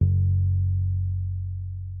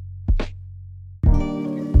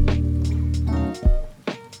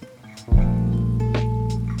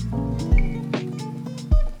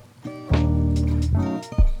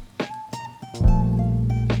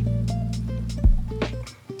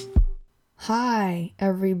Hi,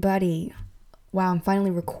 everybody. Wow, I'm finally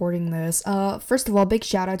recording this. First of all, big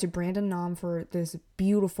shout out to Brandon Nam for this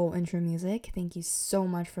beautiful intro music. Thank you so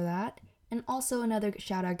much for that. And also another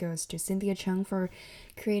shout out goes to Cynthia Chung for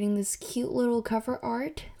creating this cute little cover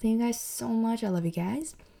art. Thank you guys so much. I love you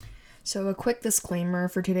guys. So a quick disclaimer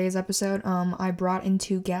for today's episode. I brought in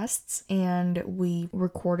two guests and we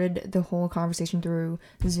recorded the whole conversation through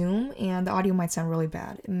Zoom, and the audio might sound really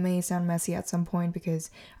bad. It may sound messy at some point because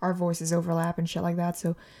our voices overlap and shit like that.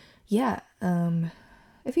 So yeah,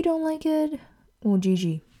 if you don't like it, well,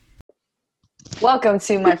 GG. Welcome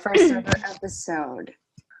to my first ever episode.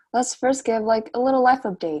 Let's first give a little life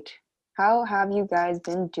update. How have you guys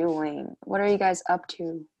been doing? What are you guys up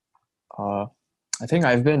to? Uh, I think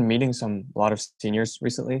I've been meeting a lot of seniors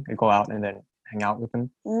recently. I go out and then hang out with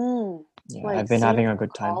them. Yeah, I've been having a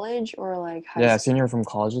good time. College or high Yeah, school? senior from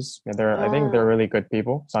colleges. Yeah, I think they're really good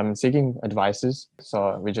people. So I'm seeking advices.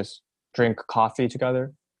 So we just drink coffee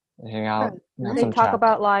together and hang out. And have They some talk chat.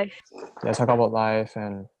 about life, Yeah, talk about life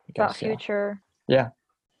and I about guess, future. Yeah.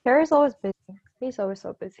 Harry's always busy. He's always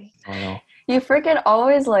so busy. I don't know. You freaking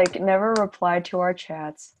always never reply to our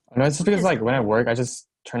chats. No, it's just because when I work, I just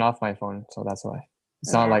turn off my phone. So that's why.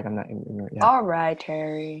 It's not like I'm not. Yeah. All right,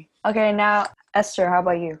 Terry. Okay, now Esther, how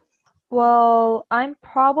about you? Well, I'm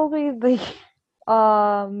probably the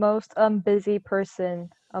most busy person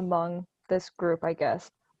among this group, I guess.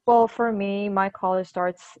 Well, for me, my college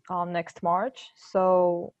starts next March,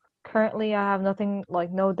 so currently I have nothing,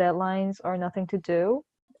 no deadlines or nothing to do.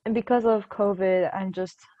 And because of COVID, I'm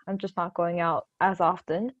just not going out as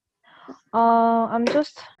often. I'm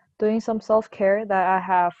just doing some self-care that I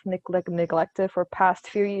have neglected for past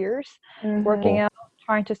few years, working Cool. out,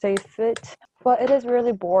 trying to stay fit, but it is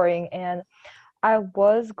really boring. And I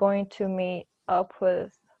was going to meet up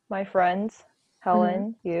with my friends,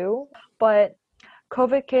 Helen, you, but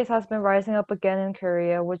COVID case has been rising up again in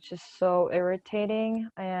Korea, which is so irritating.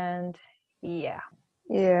 And yeah.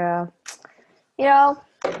 Yeah.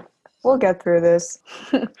 We'll get through this.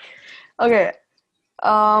 Okay.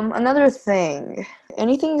 Another thing.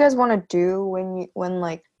 Anything you guys want to do when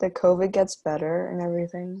the COVID gets better and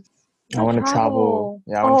everything? I want to travel.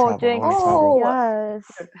 Yeah, I want to travel. I want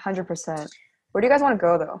to Yes. 100%. Where do you guys want to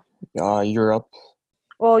go though? Europe.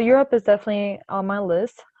 Well, Europe is definitely on my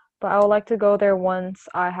list, but I would like to go there once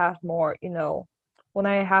I have more, when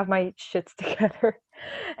I have my shits together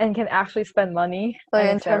and can actually spend money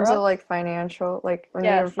and In terms etc. of financial, when you're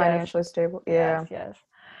Yes, financially stable. Yeah. yes.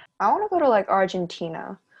 I want to go to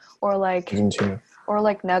Argentina or Argentina. or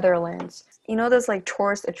Netherlands. You know those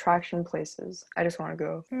tourist attraction places. I just want to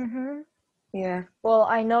go. Mm-hmm. Yeah. Well,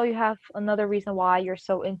 I know you have another reason why you're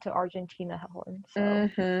so into Argentina, Helen.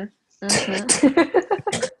 So.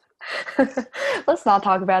 Let's not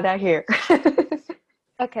talk about that here.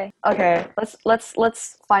 Okay. Okay.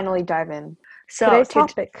 Let's finally dive in. So today's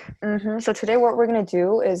topic. So today what we're gonna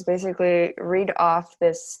do is basically read off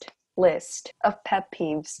this list of pet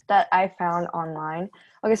peeves that I found online.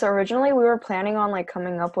 Okay, so originally we were planning on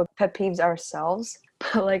coming up with pet peeves ourselves,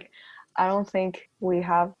 but I don't think we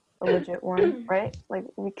have a legit one, right?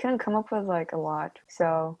 We couldn't come up with a lot.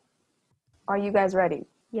 So are you guys ready?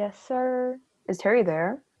 Yes, sir. Is Terry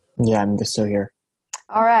there? Yeah, I'm still here.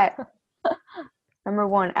 All right. Number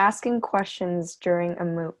 1, asking questions during a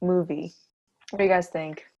movie. What do you guys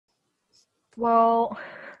think? Well,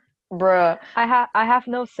 bruh, I have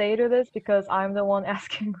no say to this because I'm the one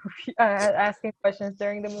asking asking questions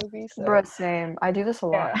during the movie. So. Bruh, same. I do this a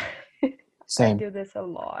lot. Yeah. Same. I do this a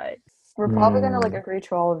lot. We're probably gonna agree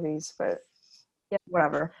to all of these, but yeah,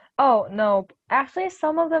 whatever. Oh no, actually,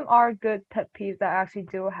 some of them are good pet peeves that I actually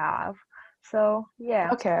do have. So yeah.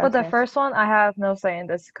 Okay. But the first one, I have no say in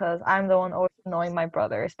this because I'm the one always annoying my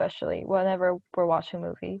brother, especially whenever we're watching a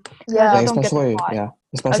movie. Yeah.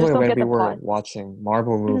 Especially when we were watching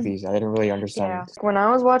Marvel movies, I didn't really understand. Yeah. When I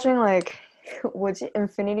was watching what's it,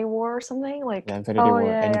 Infinity War or something? Yeah, Infinity War,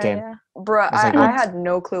 Endgame. Yeah. Bruh, I had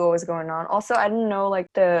no clue what was going on. Also, I didn't know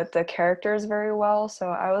the characters very well, so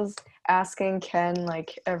I was asking Ken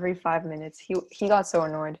every 5 minutes. He got so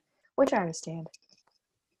annoyed, which I understand.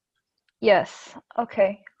 Yes.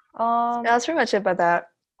 Okay. Yeah, that's pretty much it about that.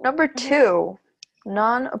 Number 2,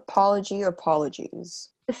 non-apology apologies.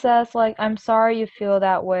 It says I'm sorry you feel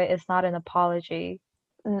that way. It's not an apology.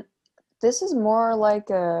 This is more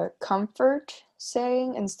like a comfort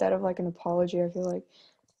saying instead of an apology. I feel like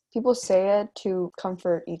people say it to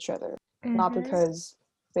comfort each other, not because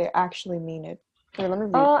they actually mean it. Here, let me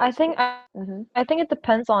read. I think it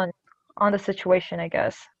depends on the situation, I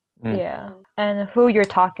guess. Yeah, and who you're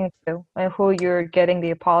talking to and who you're getting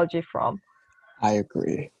the apology from. I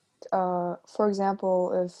agree. for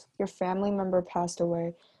example, if your family member passed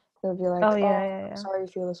away, they'll be like, Oh "Oh, yeah. sorry you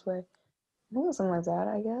feel this way." I think it's something like that,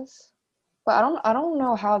 I guess. But I don't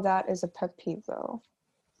know how that is a pet peeve though.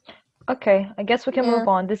 Okay, I guess we can Yeah. move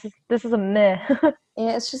on. This is a meh.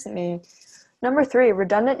 Yeah, it's just me. Number 3,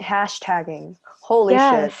 redundant hashtagging. Holy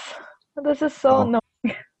Yes. shit. This is so Oh.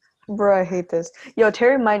 annoying. Bro, I hate this. Yo,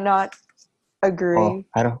 Terry might not agree.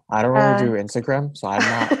 I don't really do Instagram, so I'm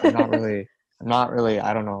not really,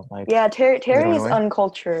 I don't know, like, Yeah, Terry is it is annoying?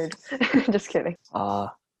 uncultured. Just kidding.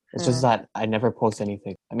 It's just that I never post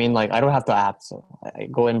anything. I mean, like, I don't have the app, so I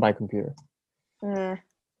go in by computer. Nah.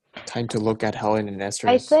 Time to look at Helen and I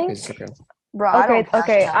Esther's think Instagram. Bro, I don't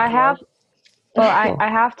okay. hashtag I have yet. well, Oh.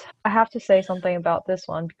 I have to say something about this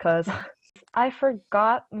one because I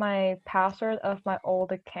forgot my password of my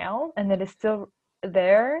old account and it is still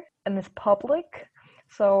there and it's public.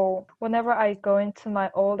 So whenever I go into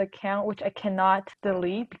my old account, which I cannot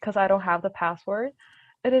delete because I don't have the password,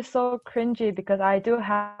 it is so cringy because I do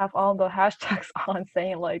have all the hashtags on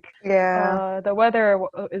saying like Yeah. the weather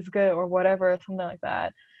is good or whatever, something like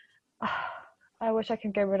that. I wish I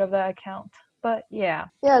could get rid of that account. But yeah,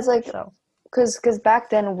 Yeah, it's like so cuz back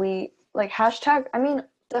then we like hashtag, I mean,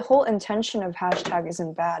 the whole intention of hashtag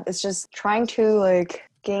isn't bad. It's just trying to like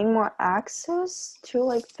gain more access to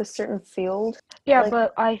like the certain field. yeah, Like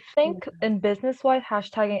but I think in business-wise,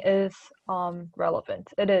 hashtagging is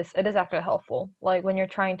relevant. It is actually helpful. Like when you're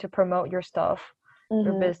trying to promote your stuff,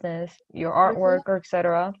 your mhm. business, your Mhm. artwork, or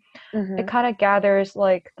etc. It Mhm. kind of gathers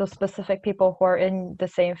like the specific people who are in the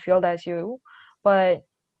same field as you. But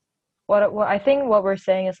what I think what we're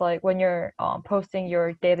saying is like when you're posting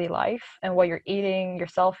your daily life and what you're eating, your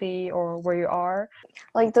selfie, or where you are.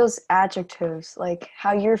 Like those adjectives, like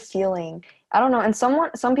how you're feeling. I don't know, and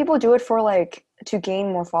some people do it for like to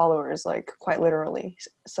gain more followers, like quite literally.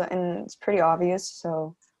 So and it's pretty obvious,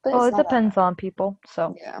 so but Well, it's it not that depends on people. So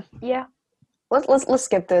bad. Yeah. yeah. Let's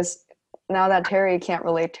skip this now that Terry can't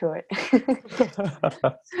relate to it.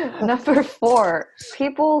 Number 4,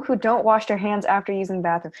 people who don't wash their hands after using the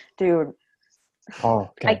bathroom. Dude. Oh,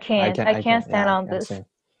 okay. I can't stand Yeah, on yeah, this. same.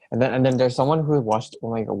 And then there's someone who washed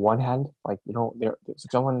only like one hand. Like, you know, there's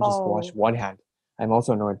someone just washed Oh, one hand. I'm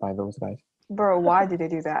also annoyed by those guys. Bro, why did they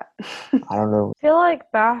do that? I don't know. I feel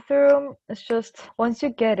like bathroom is just once you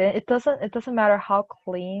get in, it doesn't matter how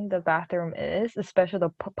clean the bathroom is, especially the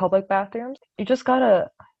public bathrooms. You just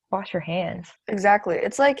gotta wash your hands. Exactly.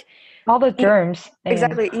 It's like All the germs. I mean,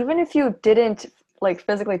 exactly, even if you didn't like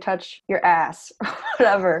physically touch your ass or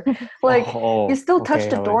whatever, like you Oh, still touch okay,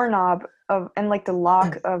 the Helen. doorknob of and like the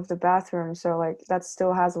lock of the bathroom, so like that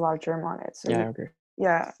still has a lot of germ on it. So Yeah, I you, agree.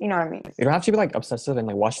 yeah, you know what I mean. You don't have to be like obsessive and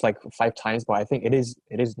like wash like 5 times, but I think it is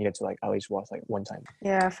needed to like at least wash like one time.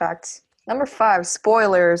 Yeah, facts. Number 5,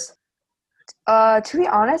 spoilers. To be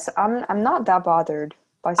honest, I'm not that bothered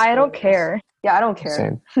by I don't spoilers. care. Yeah, I don't care.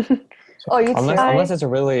 Same. Oh, you too? Unless I it's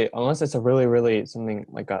a really something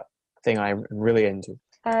like a thing I'm really into.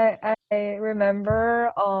 I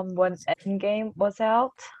remember when Endgame was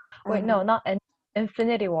out. Wait, no, Mhm. not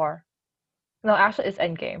Infinity War. No, actually it's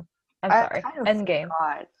Endgame. I'm I sorry. kind of Endgame.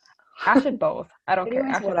 forgot. Actually both. I don't care.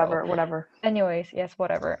 Anyways, Actually both. whatever. Anyways, yes,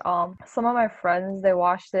 whatever. Some of my friends they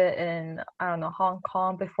watched it in I don't know Hong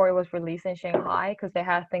Kong before it was released in Shanghai because they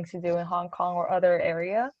had things to do in Hong Kong or other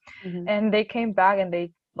area, Hmm. and they came back and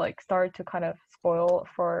they like started to kind of spoil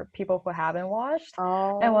for people who haven't watched.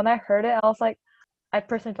 And Oh, when I heard it, I was like, I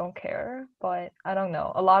personally don't care, but I don't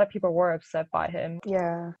know. A lot of people were upset by him.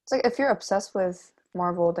 yeah. It's like if you're obsessed with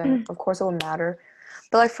Marvel, then of course it will matter.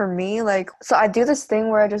 But like for me, like so I do this thing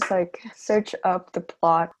where I just like search up the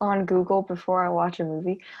plot on Google before I watch a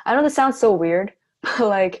movie. I know this sounds so weird, but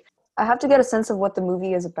like I have to get a sense of what the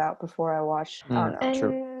movie is about before I watch. I don't know.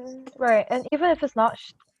 True. And right, and even if it's not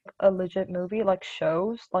a legit movie, like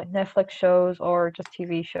shows, like Netflix shows or just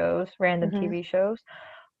TV shows, random Hmm. TV shows,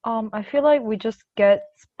 I feel like we just get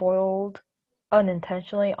spoiled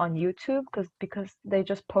unintentionally on YouTube because they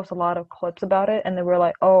just post a lot of clips about it, and then we're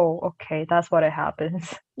like, oh, okay, that's what it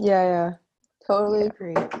happens. Yeah. Totally Yeah.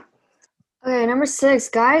 agree. Okay, number 6,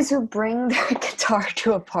 guys who bring their guitar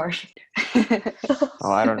to a party.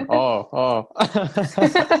 Oh, I don't know.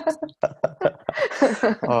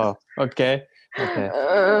 Oh, okay.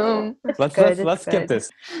 It's good. It's Let's skip good.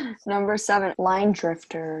 this. Number 7, line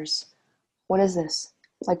drifters. What is this?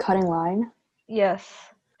 Like cutting line? Yes.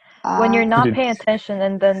 When you're Ah, not Dude, paying attention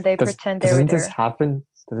and then they pretend they were doesn't this there. happen?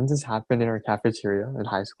 Doesn't this happen in our cafeteria in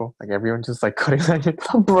high school? Like everyone just like cutting like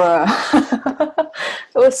bruh.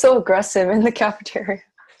 It was so aggressive in the cafeteria.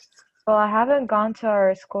 Well, I haven't gone to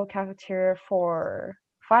our school cafeteria for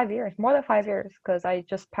 5 years, more than 5 years, because I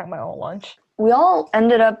just packed my own lunch. we all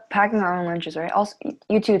ended up packing our own lunches, right? Also,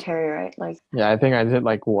 you too, Terry, right? Like, Yeah, I think I did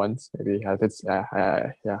like once, maybe. Yeah.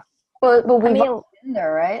 but I we've mean, all been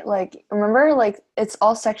there, right? Like, remember, like it's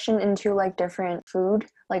all sectioned into like different food,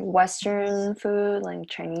 like Western food, like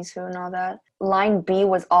Chinese food, and all that. Line B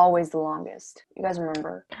was always the longest. You guys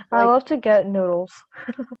remember? I Like, love to get noodles,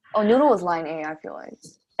 oh, noodle was line A. I feel like.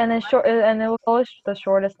 and it was always the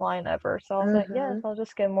shortest line ever. So I was like, yes, Mhm. I'll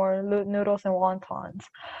just get more noodles and wontons.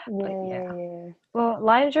 But yeah. Yeah. Well,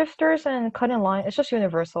 line drifters and cut in line, it's just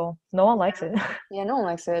universal. No one likes it. Yeah, no one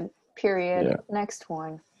likes it. Period. Yeah. Next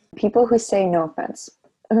one. People who say no offense.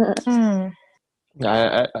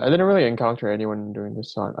 Yeah, I didn't really encounter anyone doing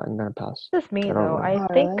this, so I'm gonna pass. Just me I don't though. really know.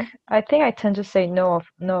 Oh, really? I think I tend to say no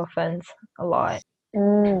offense a lot,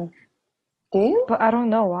 Mm. Do you? but I don't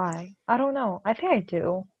know why. I don't know. I think I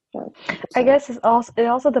do. I Interesting. guess it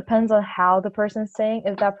also depends on how the person's saying.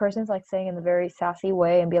 If that person's like saying in a very sassy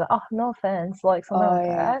way and be like, "Oh, no offense," like something Oh, like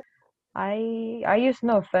yeah. that. I use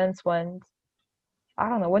no offense when I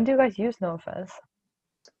don't know. When do you guys use no offense?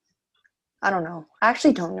 I don't know. I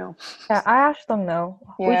actually don't know. Yeah, I actually don't know.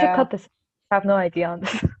 We should Yeah. cut this. I have no idea on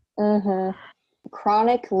this. Mm-hmm.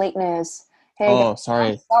 Chronic lateness. Hey, guys, Oh, I'm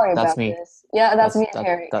sorry. sorry That's about me. this. Yeah, that's me and That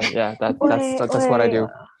Terry. yeah, Wait, that's what I do.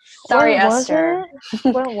 Sorry, when was Esther.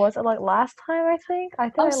 it? When was it? Like last time, I think. I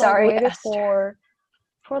think I'm I like sorry, waited Esther.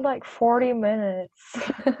 for like 40 minutes.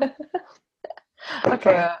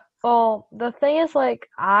 Okay. Yeah. Well, the thing is like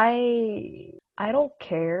I don't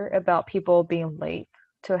care about people being late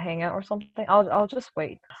to a hangout or something. I'll just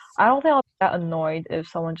wait. I don't think I'll be that annoyed if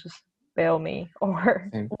someone just bail me or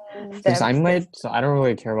Same. Because stamp. I'm late, so I don't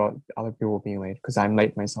really care about other people being late because I'm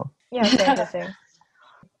late myself. Yeah, same.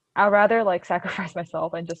 I'd rather like sacrifice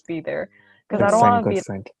myself and just be there because I Good don't friend, want to good be.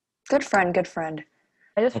 friend. Good friend, good friend.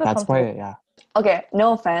 I just But feel that's comfortable. why, yeah. Okay,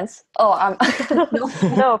 no offense. Oh, I'm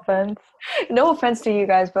No offense. no offense to you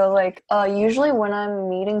guys, but like usually when I'm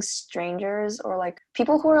meeting strangers or like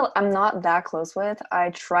people who I'm not that close with, I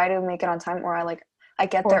try to make it on time or I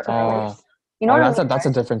get there Of early. course. You know what I mean? That's a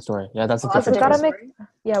Right? different story. Yeah, that's a Oh, that's a different We gotta different story.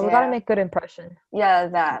 make story. we gotta Yeah. make good impression. Yeah,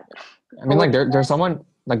 that. I mean, like there's someone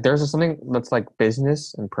like there's something that's like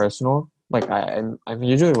business and personal. Like I'm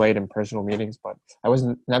usually late in personal meetings, but I was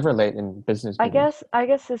never late in business meetings. I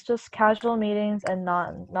guess it's just casual meetings and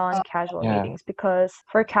not non-casual Yeah, meetings because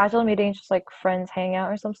for casual meetings just like friends hang out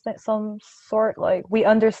or some sort like we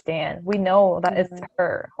understand. We know that it's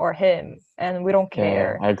her or him and we don't yeah,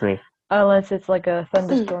 care I agree. unless it's like a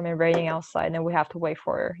thunderstorm and raining outside and we have to wait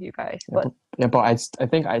for you guys. But But I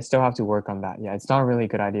think I still have to work on that. Yeah, it's not a really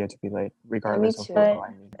good idea to be late, regardless of too. what but I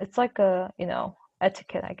mean. it's like a,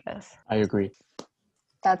 etiquette, I guess. I agree.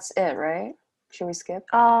 That's it, right? Should we skip?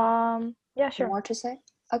 Yeah, sure. More to say?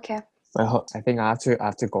 Okay. Well, I think I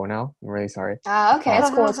have to go now. I'm really sorry. Okay, it's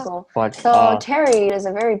cool, it's cool. But So Terry is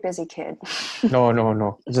a very busy kid.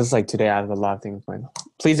 no. Just like today, I have a lot of things planned.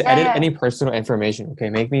 Please Yeah. edit any personal information. Okay,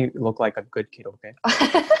 make me look like a good kid. Okay.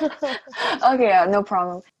 Okay, yeah, no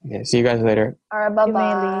problem. Yeah. See you guys later. All right, bye You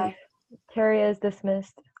may leave. bye. Terry is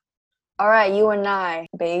dismissed. All right, you and I,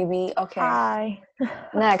 baby. Okay. Hi.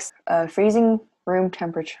 Next, freezing room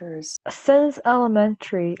temperatures. Since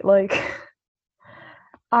elementary, like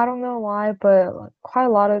I don't know why, but like, quite a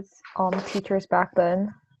lot of teachers back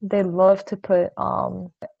then they love to put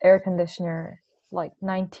air conditioner like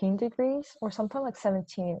 19 degrees or sometimes like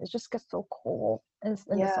 17. It just gets so cold in the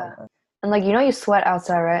summer. And like you sweat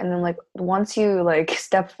outside, right? And then like once you like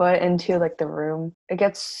step foot into like the room, it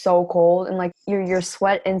gets so cold and like your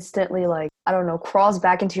sweat instantly like I don't know, crawls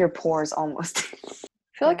back into your pores almost.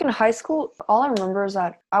 I feel like in high school, all I remember is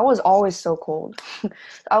that I was always so cold.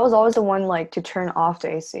 I was always the one like to turn off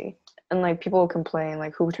the AC. And like people would complain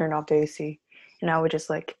like who turned off the AC? And I would just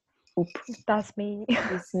like oop. That's me.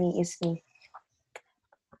 It's me.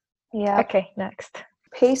 Yeah. Okay, next.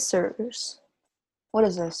 Pacers. What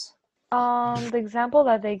is this? The example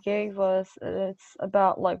that they gave was it's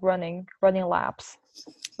about like running laps,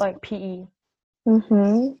 like PE.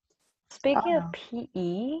 Mm-hmm. Speaking of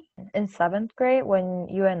PE, in 7th grade, when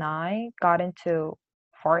you and I got into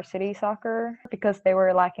varsity soccer because they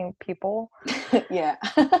were lacking people, Yeah.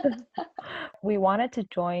 we wanted to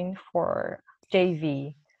join for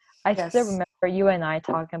JV. I Yes. still remember you and I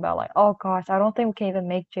talking about like, oh gosh, I don't think we can even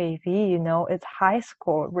make JV, it's high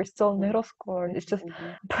school. We're still middle school. It's just,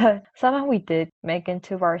 but somehow we did make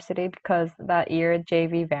into varsity because that year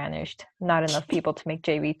JV vanished. Not enough people to make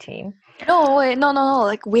JV team. No, wait, no.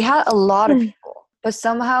 Like we had a lot of people. But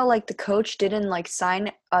somehow like the coach didn't like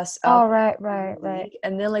sign us Oh, up right, in right, the right. league,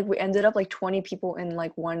 and then like we ended up like 20 people in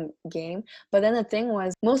like one game. But then the thing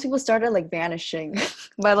was most people started like vanishing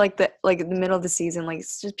by like the middle of the season. Like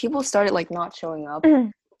it's just people started like not showing up.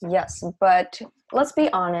 Yes, but let's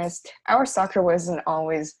be honest, our soccer wasn't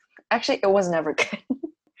always actually it was never good.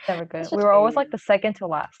 Never good. It's We just were always hating. like the second to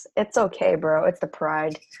last. It's okay, bro. It's the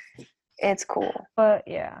pride. It's cool. But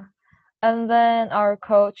yeah. And then our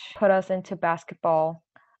coach put us into basketball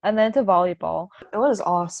and then to volleyball. It was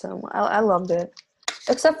awesome. I loved it.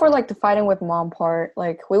 Except for like the fighting with mom part.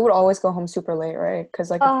 Like we would always go home super late, right? Because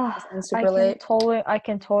like the class ends super late. I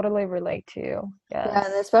can totally relate to you. Yeah,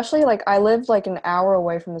 and Yes. especially like I lived like an hour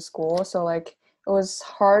away from the school, so like it was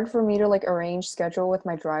hard for me to like arrange schedule with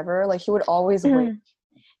my driver. Like he would always wait,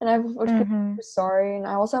 and I would feel Mm-hmm. sorry. And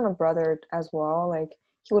I also have a brother as well. Like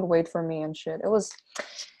he would wait for me and shit.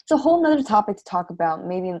 It's a whole nother topic to talk about.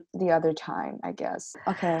 Maybe the other time, I guess.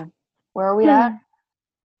 Okay, where are we at?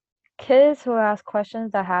 Kids who ask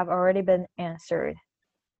questions that have already been answered.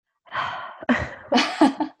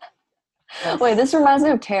 Wait, this reminds me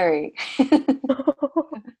of Terry.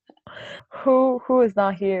 Who is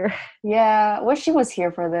not here? Yeah, wish he was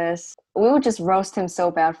here for this. We would just roast him so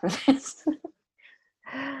bad for this.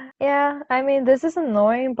 Yeah, I mean this is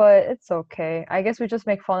annoying, but it's okay. I guess we just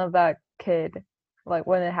make fun of that kid, like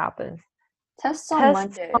when it happens. Tests on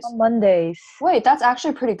Tests Mondays. on Mondays. Wait, that's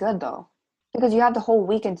actually pretty good though, because you have the whole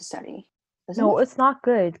weekend to study, isn't No, it? it's not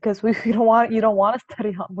good because we you don't want to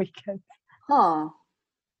study on weekends. Huh.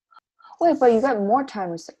 Wait, but you got more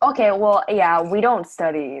time to study. Okay, well, yeah, we don't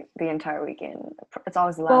study the entire weekend. It's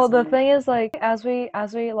always the Well, last the minute. thing is, like, as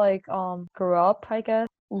we like grew up, I guess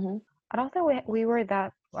Mm-hmm. I don't think we were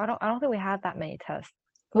that. I don't think we had that many tests.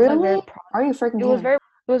 It was like very. Really? Are you freaking It was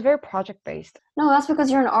kidding? very project based. No, that's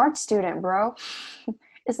because you're an art student, bro.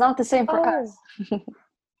 It's not the same for Oh, us.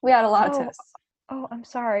 We had a lot of oh, tests. oh! I'm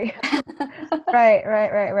sorry.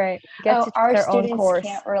 Right. Get Oh, to art their own students course.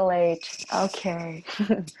 can't relate. Okay.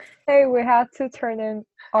 Hey, we had to turn in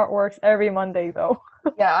artworks every Monday though.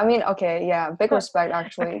 Yeah, I mean, okay, yeah, big respect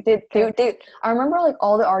actually. Okay. I remember like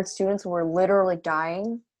all the art students were literally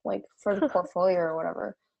dying, like for the portfolio or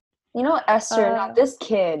whatever. You know, Esther, now Uh, this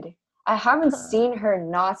kid, I haven't seen her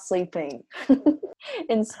not sleeping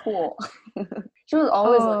in school. She was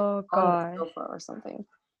always like oh on the God. sofa or something.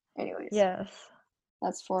 Anyways, Yes.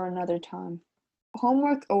 that's for another time.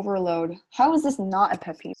 Homework overload. How is this not a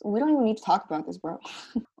pet peeve? We don't even need to talk about this, bro.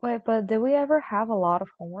 Wait, but did we ever have a lot of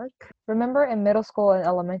homework? Remember in middle school and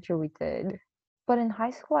elementary we did. But in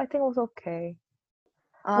high school I think it was okay.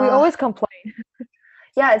 We Uh, always complain.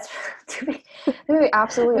 yeah, it's to be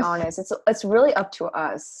absolutely honest, it's really up to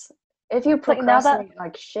us. If you It's like now that procrastinate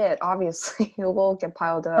like shit, obviously it will get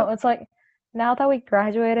piled no, up. it's like now that we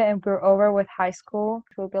graduated and we're over with high school,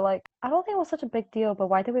 we'll be like, I don't think it was such a big deal, but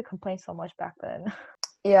why did we complain so much back then?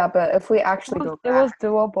 Yeah, but if we actually go It was back,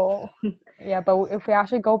 doable. Yeah, but if we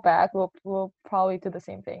actually go back, we'll probably do the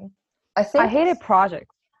same thing. I I think hated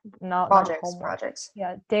projects, not homework. projects.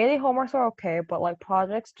 Yeah, daily homeworks are okay, but like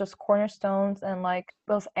projects, just cornerstones and like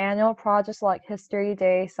those annual projects like History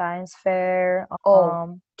Day, Science Fair.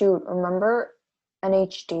 Oh, dude, remember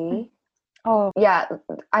NHD? Oh, Yeah,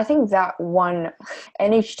 I think that one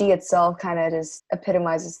NHD itself kind of just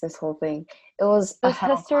epitomizes this whole thing. It was a just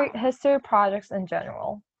hell time. history projects in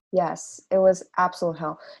general. Yes, it was absolute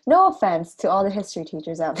hell. No offense to all the history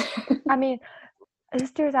teachers out there. I mean,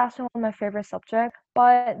 history is actually one of my favorite subjects,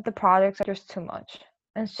 but the projects are just too much.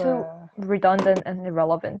 And it's too Bruh. redundant and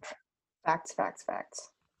irrelevant. Facts, facts, facts.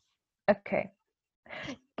 Okay,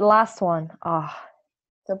 the last one.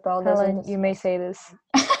 The bell doesn't Helen, you may dismiss. say this.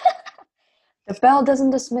 The bell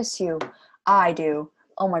doesn't dismiss you. I do.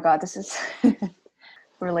 Oh my god, this is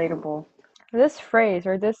relatable. This phrase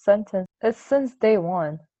or this sentence is since day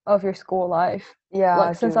one of your school life. Yeah,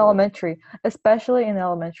 Like since dude. elementary, especially in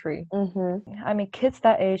elementary. Mm-hmm. I mean, kids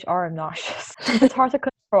that age are obnoxious. It's hard to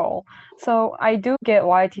control. So I do get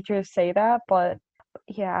why teachers say that, but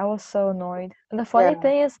yeah, I was so annoyed. And the funny Yeah.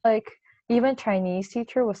 thing is, like, even Chinese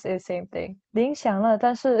teacher would say the same thing. 铃响了，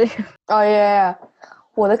但是 Oh yeah.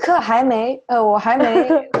 我的课还没，我还没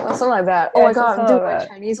something like that. Oh Yeah, my god, something dude, like my that.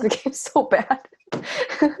 Chinese became so bad.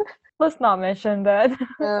 Let's not mention that.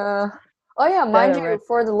 Oh yeah, mind you, Alright.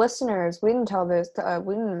 for the listeners, we didn't tell this.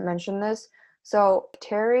 We didn't mention this. So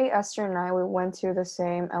Terry, Esther, and I, we went to the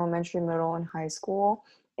same elementary, middle, and high school,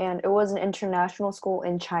 and it was an international school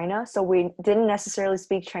in China. So we didn't necessarily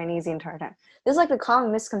speak Chinese the entire time. This is like the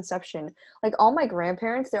common misconception. Like all my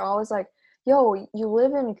grandparents, they're always like, "Yo, you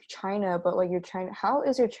live in China, but like your China, how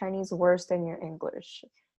is your Chinese worse than your English?"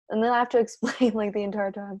 And then I have to explain like the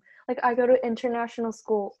entire time. Like I go to international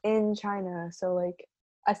school in China, so like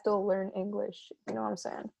I still learn English. You know what I'm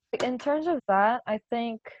saying? In terms of that, I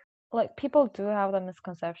think like people do have the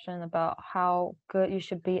misconception about how good you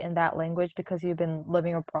should be in that language because you've been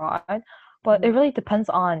living abroad, but it really depends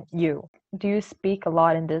on you. Do you speak a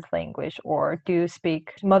lot in this language or do you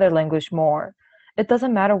speak mother language more? It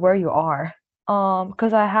doesn't matter where you are.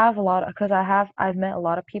 Because I've met a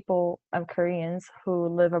lot of people, Koreans who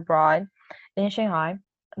live abroad in Shanghai.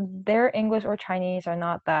 Their English or Chinese are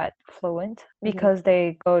not that fluent because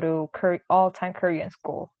they go to all-time Korean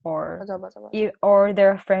school 맞아, 맞아, 맞아. or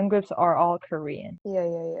their friend groups are all Korean.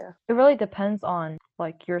 Yeah. It really depends on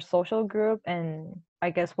like your social group and I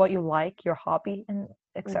guess what you like, your hobby and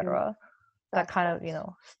etc. That That's kind of,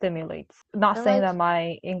 facts. stimulates. Not And saying like, that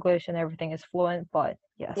my English and everything is fluent, but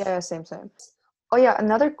yes. yeah, same. Oh yeah,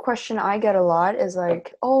 another question I get a lot is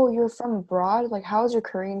like, oh, you're from abroad? Like, how is your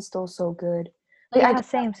Korean still so good? Like, I Yeah, get that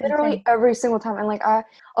same. literally every single time, and like,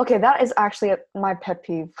 okay, that is actually my pet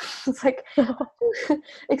peeve. It's like,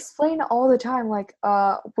 explain all the time. Like,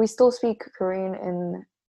 we still speak Korean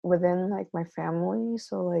within like my family,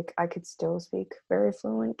 so like I could still speak very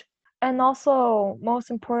fluent. And also, most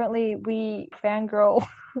importantly, we fangirl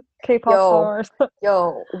K-pop Yo, stars.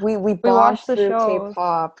 we We bond watch the through shows.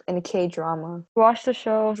 K-pop and K-drama. Watch the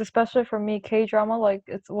shows, especially for me, K-drama, like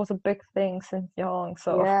it was a big thing since young.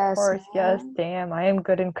 So of Yes, course, yes, man. damn, I am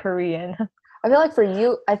good in Korean. I feel like for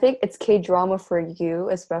you, I think it's K-drama for you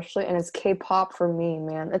especially, and it's K-pop for me,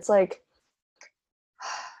 man. It's like,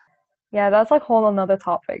 Yeah, that's like whole another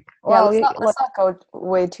topic. yeah, Well, let's not go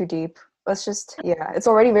way too deep. Let's just, yeah, it's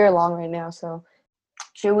already very long right now, so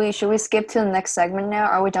should we skip to the next segment now?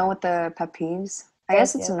 Are we done with the pet peeves? I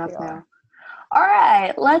guess it's yes, enough we now. are. All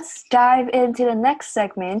right, let's dive into the next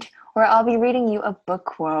segment where I'll be reading you a book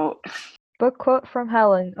quote. Book quote from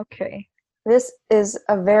Helen. Okay. This is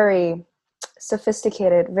a very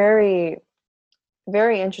sophisticated, very,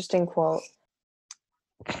 very interesting quote.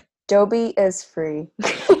 Dobby is free.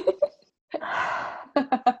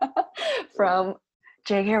 From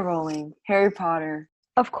J.K. Rowling, Harry Potter.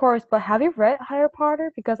 Of course, but have you read Harry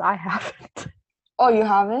Potter? Because I haven't. Oh, you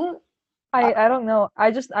haven't? I don't know. I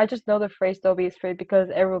just know the phrase Dobby is free because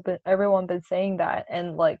everyone been saying that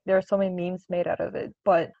and like there are so many memes made out of it.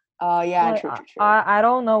 But Oh, yeah, like true. I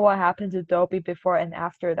don't know what happened to Dobby before and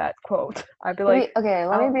after that quote. I'd be like, Let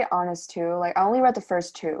oh, me be honest too. Like, I only read the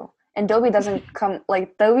first two, and Dobby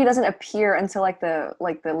Dobby doesn't appear until the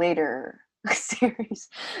later series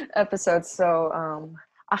episodes. So,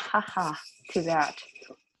 ahaha to that.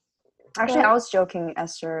 Actually, I but was joking,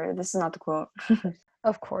 Esther. This is not the quote.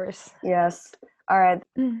 of course. Yes. All right.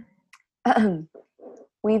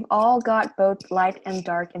 We've all got both light and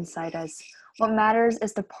dark inside us. What matters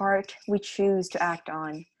is the part we choose to act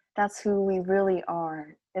on. That's who we really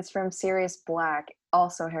are. It's from Sirius Black,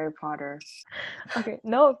 also Harry Potter. Okay,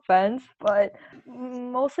 no offense, but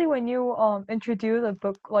mostly when you introduce a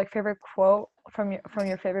book like favorite quote from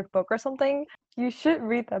your favorite book or something, you should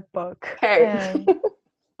read that book Hey. and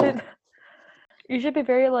it, you should be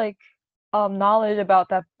very like knowledge about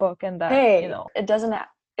that book and that Hey, it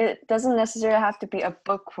doesn't necessarily have to be a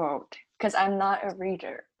book quote because I'm not a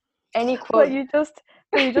reader. Any quote.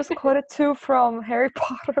 But you just quoted two from Harry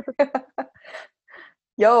Potter.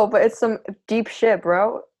 Yo, but it's some deep shit,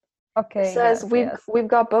 bro. Okay, It says yes. we've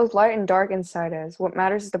got both light and dark inside us. What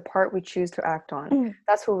matters is the part we choose to act on.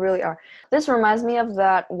 That's who we really are. This reminds me of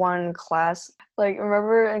that one class. Like,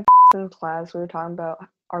 remember in class we were talking about,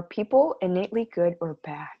 are people innately good or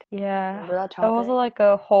bad? Yeah, Remember that that was topic? like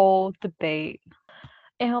a whole debate.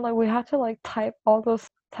 And like we had to like type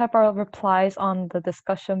our replies on the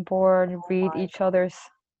discussion board, Oh read my each other's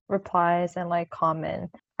replies and like comment.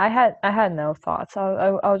 I had no thoughts.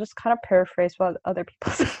 I'll just kind of paraphrase what other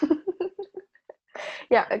people said.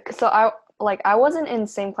 Yeah, so I wasn't in the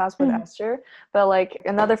same class with Esther, but like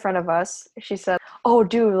another friend of us, she said, "Oh,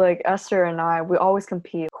 dude, like Esther and I, we always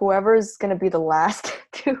compete. Whoever's gonna be the last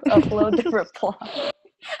to upload the reply."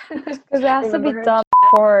 Because it has to be Remember her? done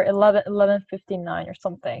for 11:59 or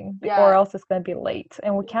something, or Yeah. else it's gonna be late,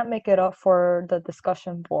 and we can't make it up for the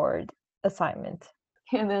discussion board assignment.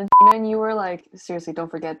 And then you were like, "Seriously, don't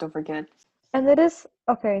forget." And it is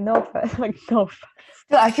okay. No offense, like no offense.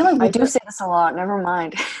 Dude, I feel like we I do just say this a lot. Never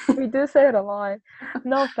mind. we do say it a lot.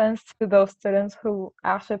 No offense to those students who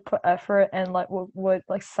actually put effort and like would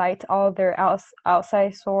like cite all their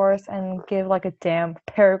outside source and give like a damn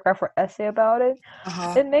paragraph or essay about it.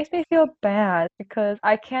 It makes me feel bad because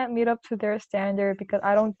I can't meet up to their standard because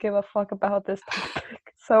I don't give a fuck about this topic.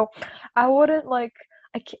 So I wouldn't like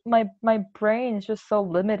my brain is just so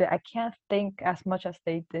limited. I can't think as much as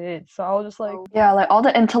they did. So I was just like, Yeah, like all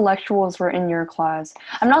the intellectuals were in your class.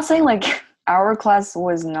 I'm not saying like our class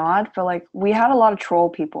was not, but like we had a lot of troll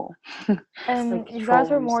people. and Like you guys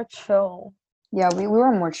were trolls. more chill. Yeah, we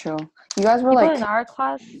were more chill. You guys were People like, in our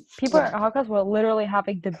class, were literally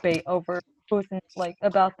having debate over like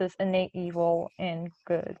about this innate evil and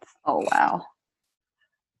goods. oh wow.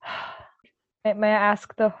 May I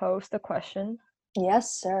ask the host a question?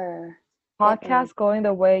 Yes, sir. Hit me. Podcast going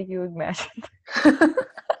the way you imagined.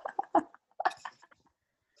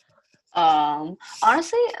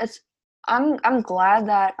 Honestly, I'm glad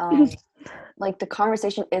that like the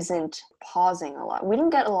conversation isn't pausing a lot. We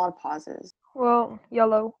didn't get a lot of pauses. Well,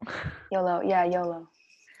 YOLO. YOLO, yeah, YOLO.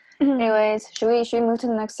 Anyways, should we move to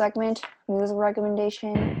the next segment? Music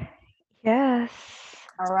recommendation. Yes.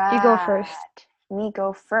 All right. You go first. Me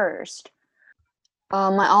go first.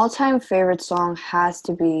 My all-time favorite song has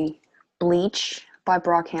to be "Bleach" by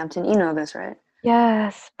Brockhampton. You know this, right?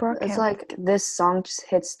 Yes, It's Brockhampton. like this song just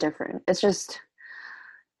hits different. It's just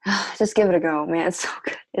give it a go, man. It's so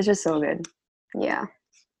good. It's just so good. Yeah.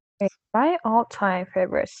 My all-time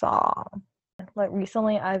favorite song. Like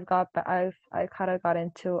recently, I kind of got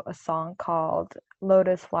into a song called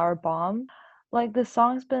 "Lotus Flower Bomb." Like this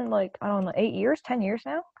song's been like I don't know 8 years, 10 years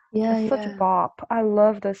now. Yeah, It's such a bop. I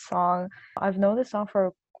love this song. I've known this song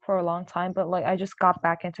for a long time, but like I just got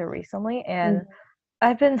back into it recently, and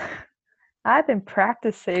I've been I've been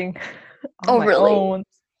practicing on Oh, my really? own.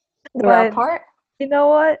 The But rap part? you know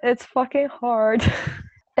what? It's fucking hard.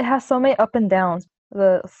 It has so many up and downs.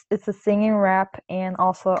 It's a singing rap and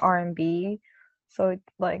also R&B. So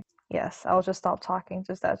like yes, I'll just stop talking.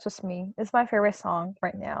 That's just me. It's my favorite song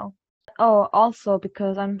right now. Oh, also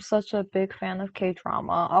because I'm such a big fan of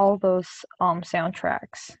K-drama, all those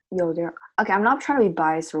soundtracks. Yo, they're okay. I'm not trying to be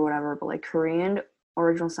biased or whatever, but like Korean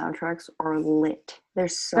original soundtracks are lit. They're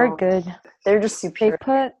good. They're just They superior.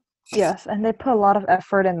 put yes, and they put a lot of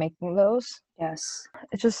effort in making those. Yes.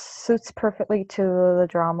 It just suits perfectly to the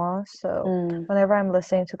drama. So whenever I'm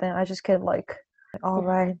listening to them, I just get like, all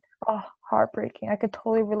right, oh, heartbreaking. I could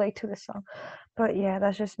totally relate to this song. But yeah,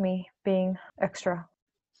 that's just me being extra.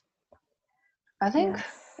 I think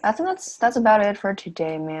Yes. that's about it for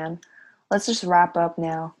today, man. Let's just wrap up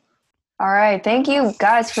now. All right, thank you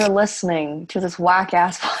guys for listening to this whack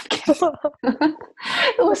ass podcast.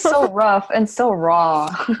 It was so rough and so raw.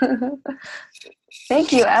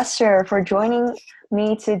 Thank you, Esther, for joining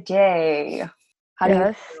me today. How do you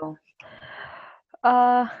Yes. feel?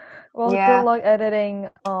 Well, Yeah. good luck editing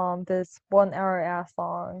this 1 hour ass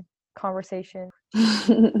long conversation.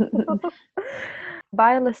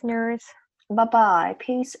 Bye, listeners. Bye bye.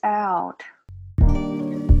 Peace out.